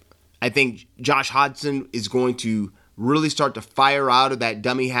 I think Josh Hodgson is going to really start to fire out of that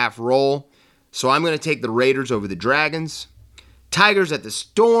dummy half role. So I'm going to take the Raiders over the Dragons. Tigers at the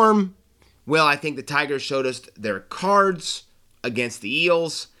Storm. Well, I think the Tigers showed us their cards against the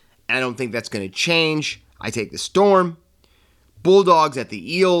Eels, and I don't think that's going to change. I take the Storm. Bulldogs at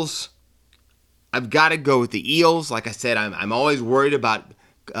the Eels. I've got to go with the Eels. Like I said, I'm always worried about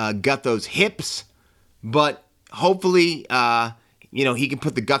Gutho's hips, but hopefully, he can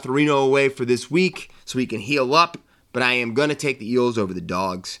put the Gutherino away for this week so he can heal up. But I am going to take the Eels over the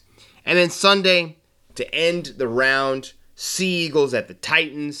Dogs. And then Sunday, to end the round, Sea Eagles at the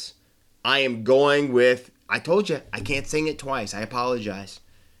Titans. I am going with, I told you, I can't sing it twice. I apologize.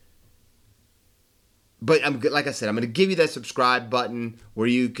 But like I said, I'm going to give you that subscribe button where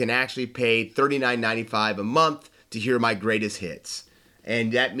you can actually pay $39.95 a month to hear my greatest hits.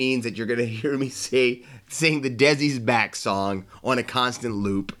 And that means that you're going to hear me sing the Desi's Back song on a constant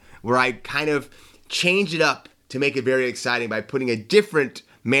loop, where I kind of change it up to make it very exciting by putting a different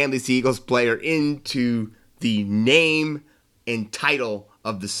Manly Sea Eagles player into the name and title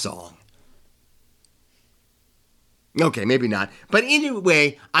of the song. Okay, maybe not. But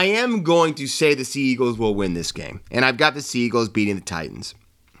anyway, I am going to say the Sea Eagles will win this game. And I've got the Sea Eagles beating the Titans.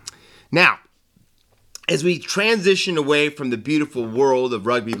 Now, as we transition away from the beautiful world of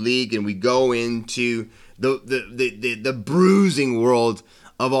rugby league and we go into the bruising world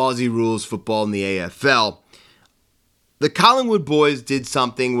of Aussie rules football in the AFL, the Collingwood boys did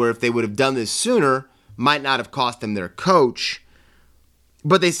something where if they would have done this sooner, might not have cost them their coach.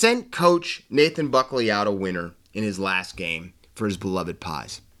 But they sent coach Nathan Buckley out a winner in his last game for his beloved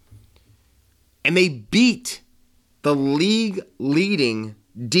Pies. And they beat the league-leading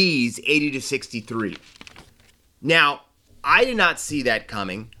D's 80-63. Now, I did not see that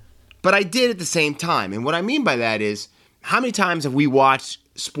coming, but I did at the same time. And what I mean by that is, how many times have we watched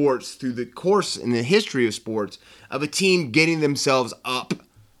sports through the course in the history of sports of a team getting themselves up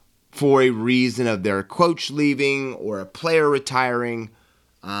for a reason of their coach leaving or a player retiring?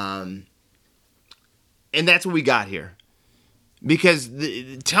 And that's what we got here. Because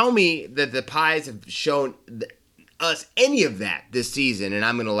tell me that the Pies have shown us any of that this season, and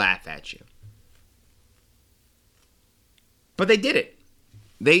I'm going to laugh at you. But they did it.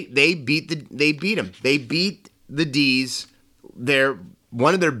 They beat them. They beat the D's. They're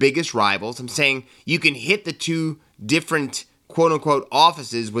one of their biggest rivals. I'm saying you can hit the two different quote unquote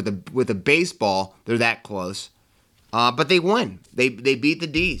offices with a baseball. They're that close. But they won. They beat the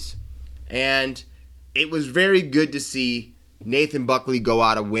D's. And it was very good to see Nathan Buckley go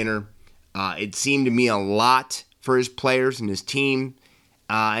out a winner. It seemed to mean a lot for his players and his team.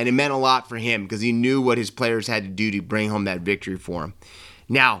 And it meant a lot for him because he knew what his players had to do to bring home that victory for him.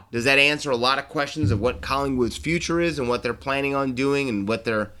 Now, does that answer a lot of questions of what Collingwood's future is and what they're planning on doing and what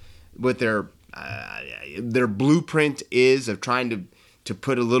their blueprint is of trying to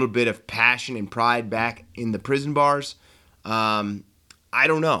put a little bit of passion and pride back in the prison bars? I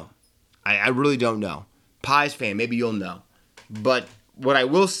don't know. I really don't know. Pies fan, maybe you'll know. But what I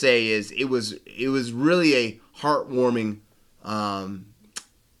will say is it was really a heartwarming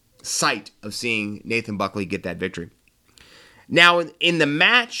sight of seeing Nathan Buckley get that victory. Now, in the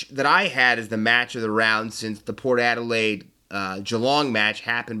match that I had as the match of the round, since the Port Adelaide Geelong match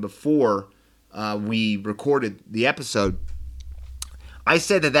happened before we recorded the episode, I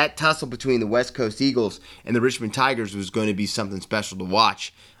said that tussle between the West Coast Eagles and the Richmond Tigers was going to be something special to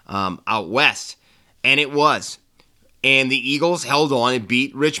watch out west, and it was. And the Eagles held on and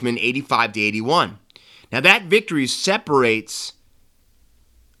beat Richmond 85-81. Now, that victory separates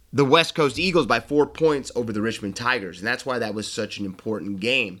the West Coast Eagles by 4 points over the Richmond Tigers, and that's why that was such an important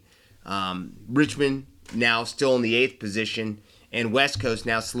game. Richmond now still in the 8th position, and West Coast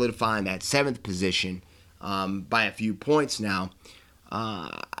now solidifying that 7th position by a few points now.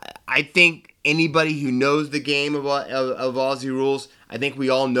 I think anybody who knows the game of Aussie rules, I think we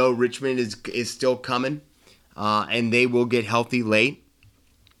all know Richmond is still coming, and they will get healthy late,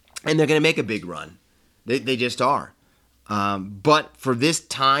 and they're going to make a big run. They just are. But for this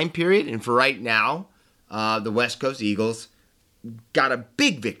time period and for right now, the West Coast Eagles got a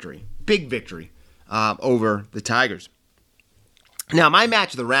big victory over the Tigers. Now, my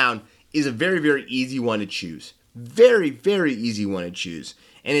match of the round is a very, very easy one to choose. Very, very easy one to choose.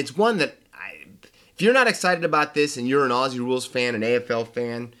 And it's one that, if you're not excited about this and you're an Aussie Rules fan, an AFL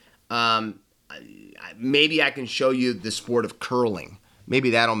fan, maybe I can show you the sport of curling. Maybe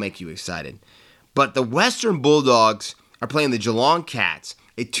that'll make you excited. But the Western Bulldogs are playing the Geelong Cats,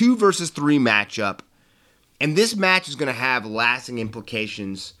 a 2 versus 3 matchup. And this match is going to have lasting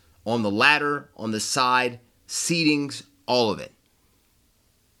implications on the ladder, on the side, seedings, all of it.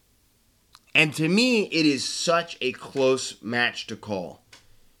 And to me, it is such a close match to call.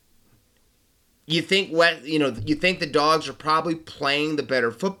 You think the Dogs are probably playing the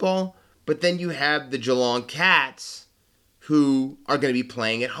better football, but then you have the Geelong Cats who are going to be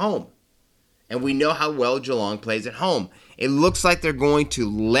playing at home. And we know how well Geelong plays at home. It looks like they're going to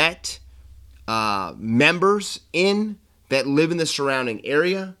let members in that live in the surrounding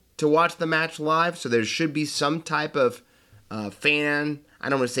area to watch the match live. So there should be some type of fan, I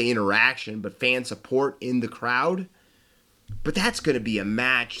don't want to say interaction, but fan support in the crowd. But that's going to be a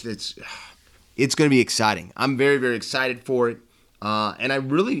match it's going to be exciting. I'm very, very excited for it. And I'm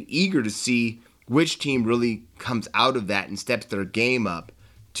really eager to see which team really comes out of that and steps their game up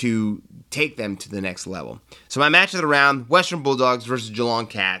to take them to the next level. So my match of the round, Western Bulldogs versus Geelong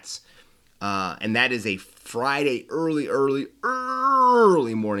Cats. And that is a Friday early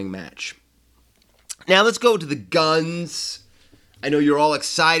morning match. Now let's go to the guns. I know you're all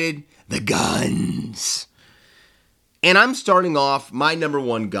excited. The guns. And I'm starting off my number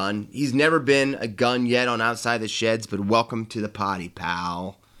one gun. He's never been a gun yet on Outside the Sheds, but welcome to the potty,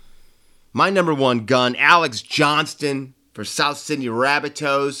 pal. My number one gun, Alex Johnston for South Sydney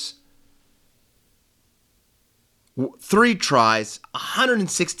Rabbitohs. 3 tries,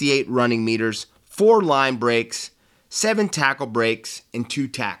 168 running meters, 4 line breaks, 7 tackle breaks, and 2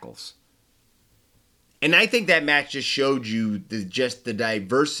 tackles. And I think that match just showed you the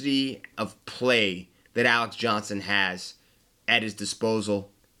diversity of play that Alex Johnson has at his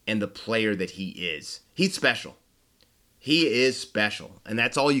disposal and the player that he is. He's special. He is special. And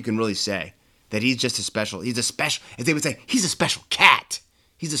that's all you can really say. That he's just he's a special, as they would say, he's a special cat.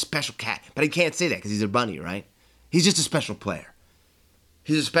 He's a special cat. But I can't say that because he's a bunny, right? He's just a special player.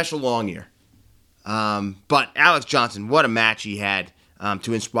 He's a special long ear. But Alex Johnson, what a match he had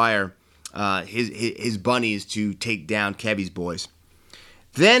to inspire his bunnies to take down Kevy's boys.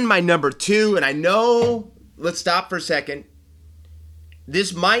 Then my number 2, and I know, let's stop for a second.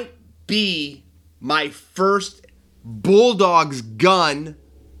 This might be my first Bulldogs gun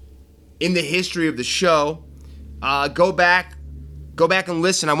in the history of the show. Go back and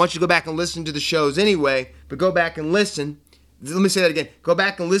listen. I want you to go back and listen to the shows anyway, but go back and listen. Let me say that again. Go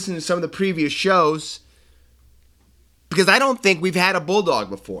back and listen to some of the previous shows because I don't think we've had a Bulldog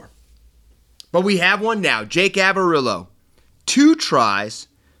before. But we have one now. Jake Avarillo. 2 tries,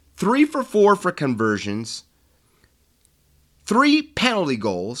 3 for 4 for conversions, 3 penalty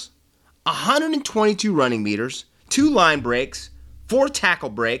goals, 122 running meters, 2 line breaks, 4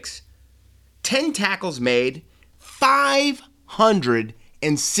 tackle breaks, 10 tackles made,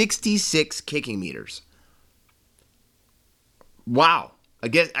 566 kicking meters. Wow. I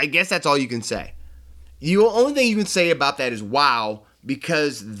guess that's all you can say. The only thing you can say about that is wow,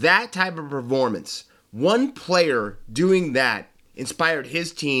 because that type of performance, one player doing that inspired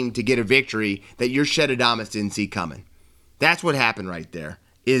his team to get a victory that your Shedadamas didn't see coming. That's what happened right there,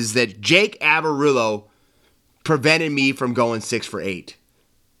 is that Jake Avarillo prevented me from going 6 for 8.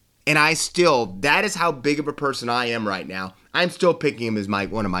 And that is how big of a person I am right now. I'm still picking him as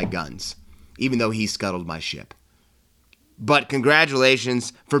one of my guns, even though he scuttled my ship. But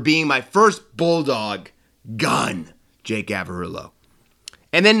congratulations for being my first Bulldog gun, Jake Avarillo.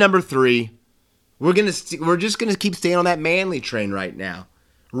 And then number 3, we're just gonna keep staying on that Manly train right now.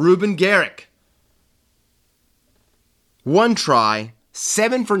 Ruben Garrick. 1 try,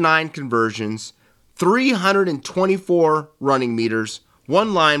 7 for 9 conversions, 324 running meters,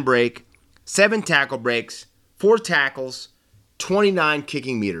 1 line break, 7 tackle breaks, 4 tackles, 29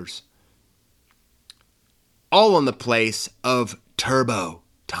 kicking meters. All in the place of Turbo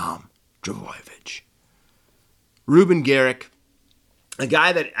Tom Trbojevic. Ruben Garrick, a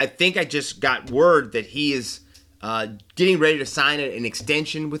guy that I think I just got word that he is getting ready to sign an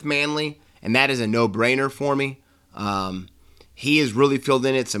extension with Manly, and that is a no-brainer for me. He has really filled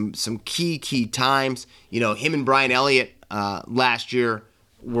in at some key times. You know, him and Brian Elliott last year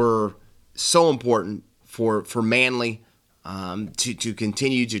were so important for Manly to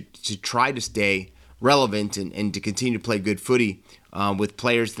continue to try to stay relevant and to continue to play good footy with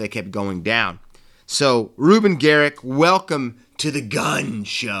players that kept going down. So, Ruben Garrick, welcome to the gun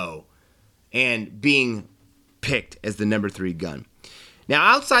show and being picked as the number 3 gun. Now,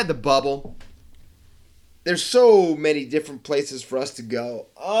 outside the bubble, there's so many different places for us to go.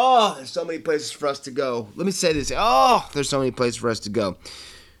 Oh, there's so many places for us to go. Let me say this. Oh, there's so many places for us to go.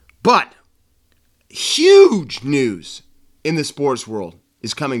 But huge news in the sports world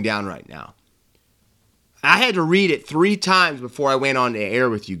is coming down right now. I had to read it 3 times before I went on the air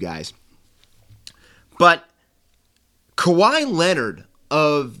with you guys. But Kawhi Leonard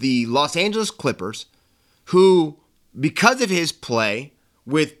of the Los Angeles Clippers, who, because of his play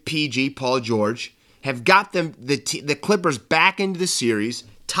with PG, Paul George, have got the Clippers back into the series,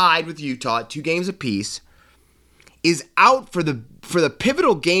 tied with Utah at 2 games apiece, is out for the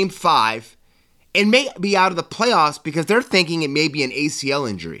pivotal Game 5 and may be out of the playoffs because they're thinking it may be an ACL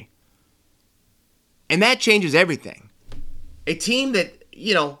injury. And that changes everything. A team that,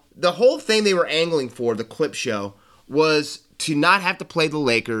 you know, the whole thing they were angling for, the clip show, was to not have to play the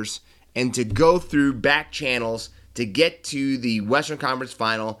Lakers and to go through back channels to get to the Western Conference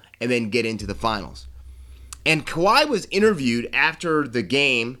Final and then get into the finals. And Kawhi was interviewed after the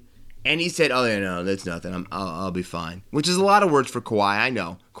game, and he said, oh, yeah, no, that's nothing. I'll be fine. Which is a lot of words for Kawhi, I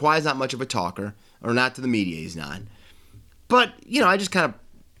know. Kawhi's not much of a talker, or not to the media, he's not. But, you know, I just kind of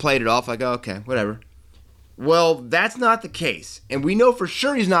played it off like, oh, okay, whatever. Well, that's not the case. And we know for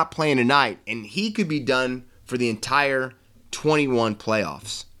sure he's not playing tonight, and he could be done for the entire 21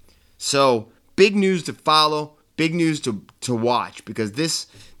 playoffs. So, big news to follow, big news to watch, because this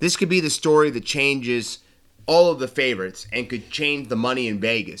could be the story that changes all of the favorites and could change the money in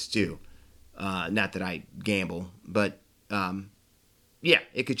Vegas, too. Not that I gamble, but, yeah,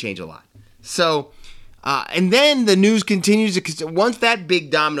 it could change a lot. So, and then the news continues. Once that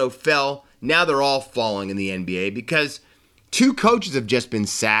big domino fell, now they're all falling in the NBA because 2 coaches have just been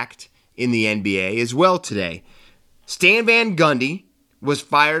sacked in the NBA as well today. Stan Van Gundy was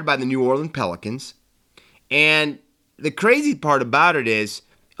fired by the New Orleans Pelicans. And the crazy part about it is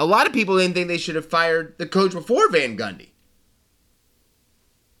A lot of people didn't think they should have fired the coach before Van Gundy.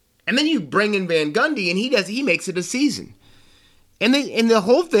 And then you bring in Van Gundy, and he makes it a season. And the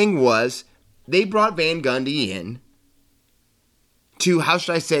whole thing was they brought Van Gundy in to, how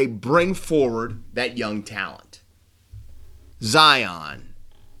should I say, bring forward that young talent. Zion.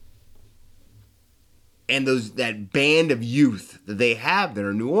 And that band of youth that they have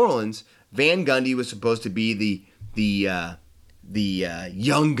there in New Orleans. Van Gundy was supposed to be the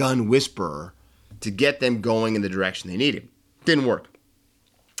young gun whisperer to get them going in the direction they needed. Didn't work.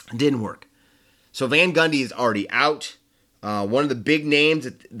 So Van Gundy is already out. One of the big names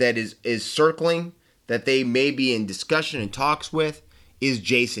that is circling that they may be in discussion and talks with is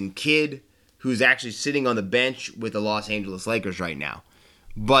Jason Kidd, who's actually sitting on the bench with the Los Angeles Lakers right now.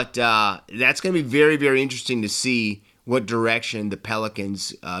 But that's going to be very, very interesting to see what direction the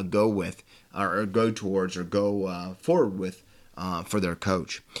Pelicans go with, or go towards, or go forward with for their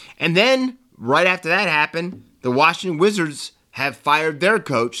coach. And then, right after that happened, the Washington Wizards have fired their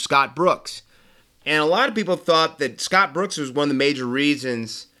coach, Scott Brooks. And a lot of people thought that Scott Brooks was one of the major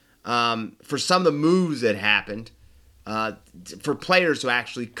reasons for some of the moves that happened for players to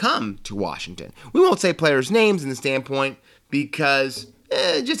actually come to Washington. We won't say players' names in the standpoint because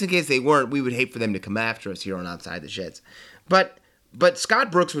just in case they weren't, we would hate for them to come after us here on Outside the Sheds. But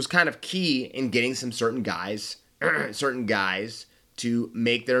Scott Brooks was kind of key in getting some certain guys to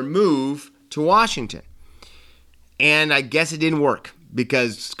make their move to Washington. And I guess it didn't work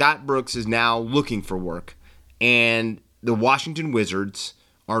because Scott Brooks is now looking for work, and the Washington Wizards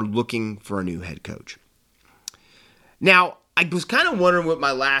are looking for a new head coach. Now, I was kind of wondering what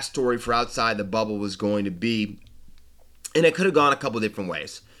my last story for Outside the Bubble was going to be, and it could have gone a couple different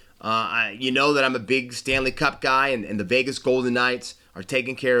ways. You know that I'm a big Stanley Cup guy, and the Vegas Golden Knights are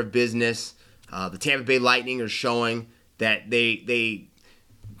taking care of business. The Tampa Bay Lightning are showing that they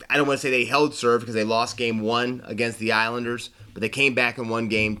I don't want to say they held serve because they lost game 1 against the Islanders, but they came back and won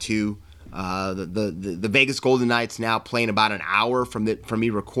game 2. The Vegas Golden Knights now playing about an hour from me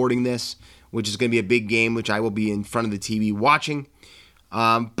recording this, which is going to be a big game, which I will be in front of the TV watching.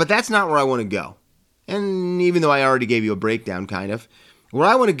 But that's not where I want to go. And even though I already gave you a breakdown, kind of, where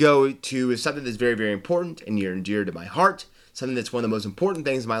I want to go to is something that's very, very important and near and dear to my heart, something that's one of the most important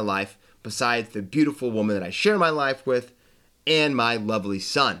things in my life, besides the beautiful woman that I share my life with, and my lovely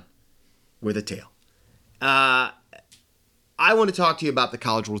son with a tail. I want to talk to you about the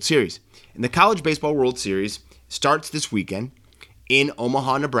College World Series. And the College Baseball World Series starts this weekend in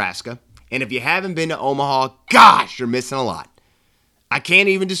Omaha, Nebraska. And if you haven't been to Omaha, gosh, you're missing a lot. I can't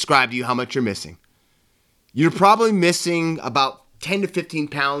even describe to you how much you're missing. You're probably missing about 10 to 15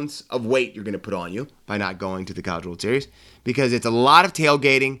 pounds of weight you're going to put on you by not going to the College World Series, because it's a lot of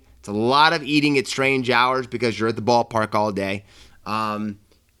tailgating. It's a lot of eating at strange hours because you're at the ballpark all day.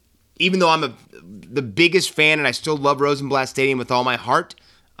 Even though I'm the biggest fan and I still love Rosenblatt Stadium with all my heart,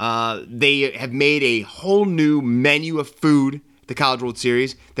 they have made a whole new menu of food at the College World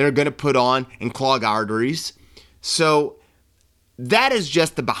Series that are going to put on and clog arteries. So that is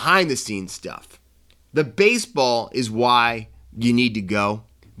just the behind-the-scenes stuff. The baseball is why you need to go.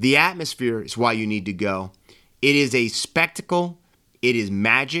 The atmosphere is why you need to go. It is a spectacle. It is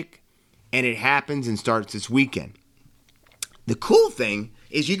magic, and it happens and starts this weekend. The cool thing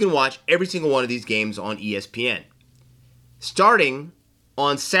is you can watch every single one of these games on ESPN. Starting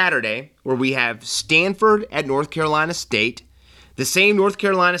on Saturday, where we have Stanford at North Carolina State, the same North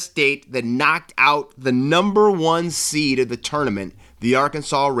Carolina State that knocked out the number 1 seed of the tournament, the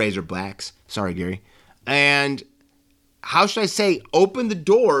Arkansas Razorbacks. Sorry, Gary. And how should I say, opened the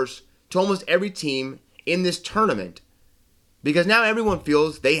doors to almost every team in this tournament, because now everyone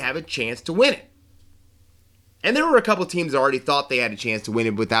feels they have a chance to win it. And there were a couple teams that already thought they had a chance to win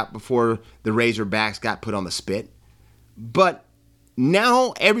it before the Razorbacks got put on the spit. But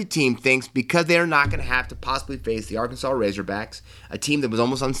now every team thinks, because they're not going to have to possibly face the Arkansas Razorbacks, a team that was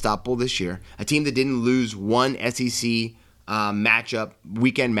almost unstoppable this year, a team that didn't lose one SEC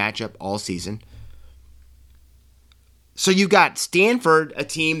weekend matchup all season. So you got Stanford, a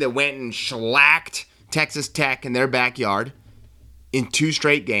team that went and shellacked Texas Tech in their backyard in 2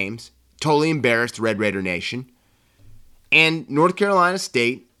 straight games, totally embarrassed the Red Raider Nation. And North Carolina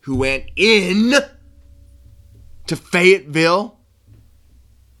State, who went in to Fayetteville,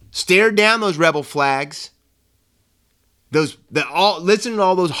 stared down those rebel flags, listen to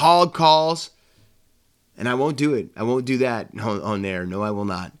all those hog calls, and I won't do it. I won't do that on there. No, I will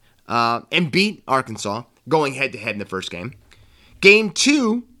not. And beat Arkansas, going head-to-head in the first game. Game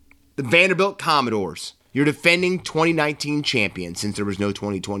 2, the Vanderbilt Commodores, your defending 2019 champions, since there was no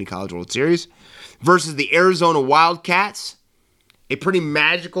 2020 College World Series, versus the Arizona Wildcats, a pretty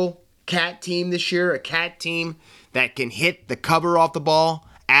magical Cat team this year, a Cat team that can hit the cover off the ball.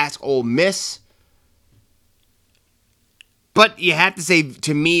 Ask Ole Miss. But you have to say,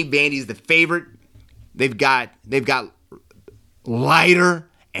 to me, Vandy's the favorite. They've got Lighter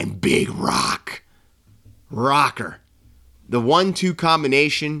and Big Rocker. The 1-2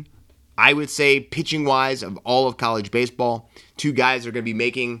 combination, I would say, pitching-wise, of all of college baseball. Two guys are going to be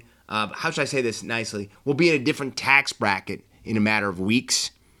making, how should I say this nicely? We'll be in a different tax bracket in a matter of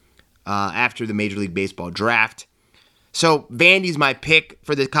weeks after the Major League Baseball draft. So Vandy's my pick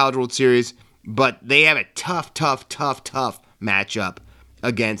for the College World Series, but they have a tough matchup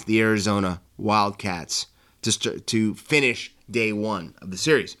against the Arizona Wildcats to finish day one of the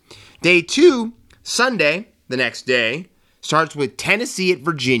series. Day two, Sunday, the next day, starts with Tennessee at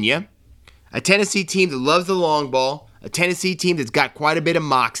Virginia, a Tennessee team that loves the long ball, a Tennessee team that's got quite a bit of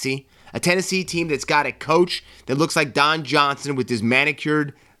moxie, a Tennessee team that's got a coach that looks like Don Johnson with his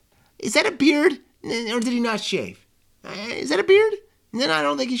manicured, is that a beard? Or did he not shave? Is that a beard? No, I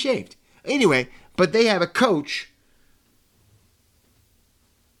don't think he shaved. Anyway, but they have a coach.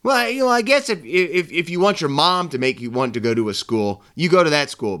 Well, I guess if you want your mom to make you want to go to a school, you go to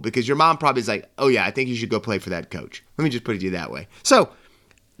that school because your mom probably is like, oh yeah, I think you should go play for that coach. Let me just put it to you that way. So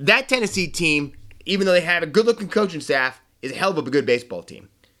that Tennessee team, even though they have a good-looking coaching staff, is a hell of a good baseball team.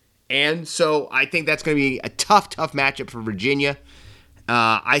 And so I think that's going to be a tough matchup for Virginia.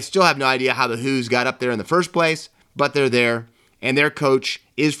 I still have no idea how the Who's got up there in the first place, but they're there, and their coach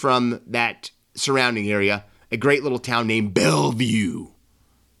is from that surrounding area, a great little town named Bellevue,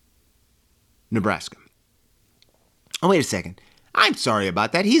 Nebraska. Oh, wait a second. I'm sorry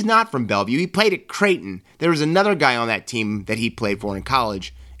about that. He's not from Bellevue. He played at Creighton. There was another guy on that team that he played for in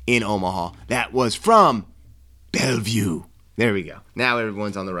college in Omaha that was from Bellevue. There we go. Now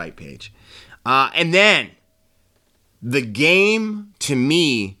everyone's on the right page. And then the game, to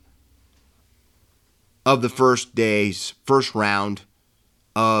me, of the first round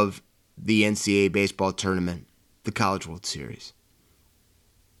of the NCAA baseball tournament, the College World Series.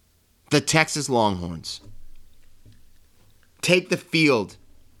 The Texas Longhorns take the field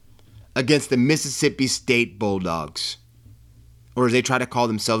against the Mississippi State Bulldogs, or as they try to call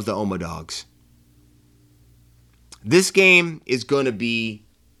themselves, the Oma Dogs. This game is going to be,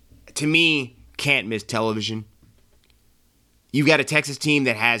 to me, can't miss television. You've got a Texas team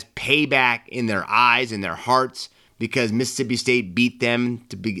that has payback in their eyes and their hearts because Mississippi State beat them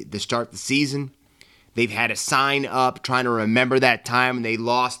to start the season. They've had a sign up trying to remember that time when they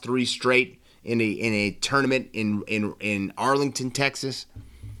lost 3 straight in a tournament in Arlington, Texas.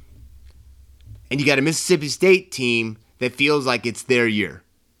 And you got a Mississippi State team that feels like it's their year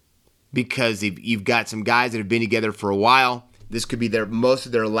because you've got some guys that have been together for a while. This could be most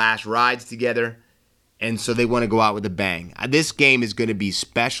of their last rides together, and so they want to go out with a bang. This game is going to be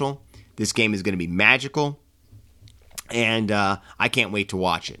special. This game is going to be magical, and I can't wait to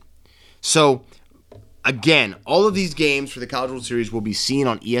watch it. So, again, all of these games for the College World Series will be seen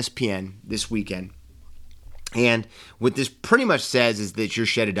on ESPN this weekend. And what this pretty much says is that your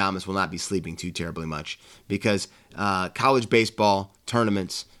Shed Adamas will not be sleeping too terribly much because college baseball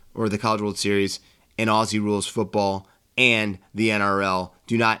tournaments or the College World Series and Aussie Rules football and the NRL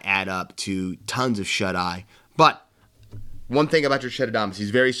do not add up to tons of shut-eye. But one thing about your Shed Adamas, he's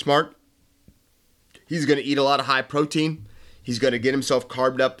very smart. He's going to eat a lot of high protein. He's going to get himself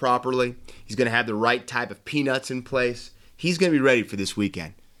carved up properly. He's going to have the right type of peanuts in place. He's going to be ready for this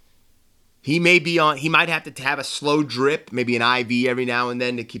weekend. He might have to have a slow drip, maybe an IV every now and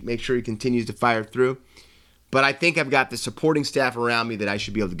then to make sure he continues to fire through. But I think I've got the supporting staff around me that I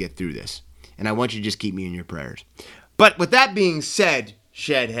should be able to get through this. And I want you to just keep me in your prayers. But with that being said,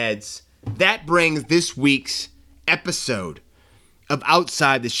 Shedheads, that brings this week's episode of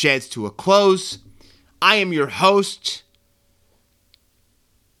Outside the Sheds to a close. I am your host,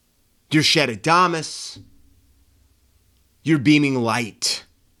 your Shed Adamas, your beaming light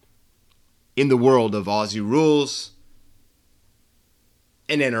in the world of Aussie Rules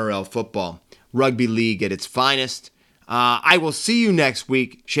and NRL football. Rugby league at its finest. I will see you next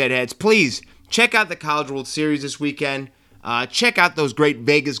week, Shedheads. Please check out the College World Series this weekend. Check out those great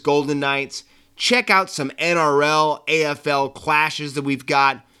Vegas Golden Knights. Check out some NRL, AFL clashes that we've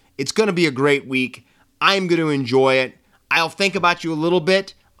got. It's going to be a great week. I'm going to enjoy it. I'll think about you a little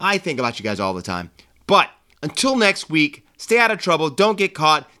bit. I think about you guys all the time. But until next week, stay out of trouble. Don't get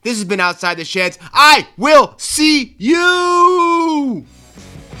caught. This has been Outside the Sheds. I will see you!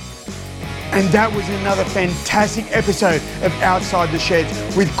 And that was another fantastic episode of Outside the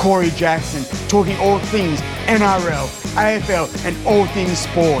Sheds with Corey Jackson, talking all things NRL, AFL, and all things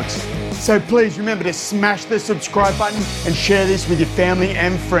sports. So please remember to smash the subscribe button and share this with your family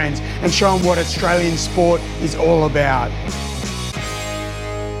and friends and show them what Australian sport is all about.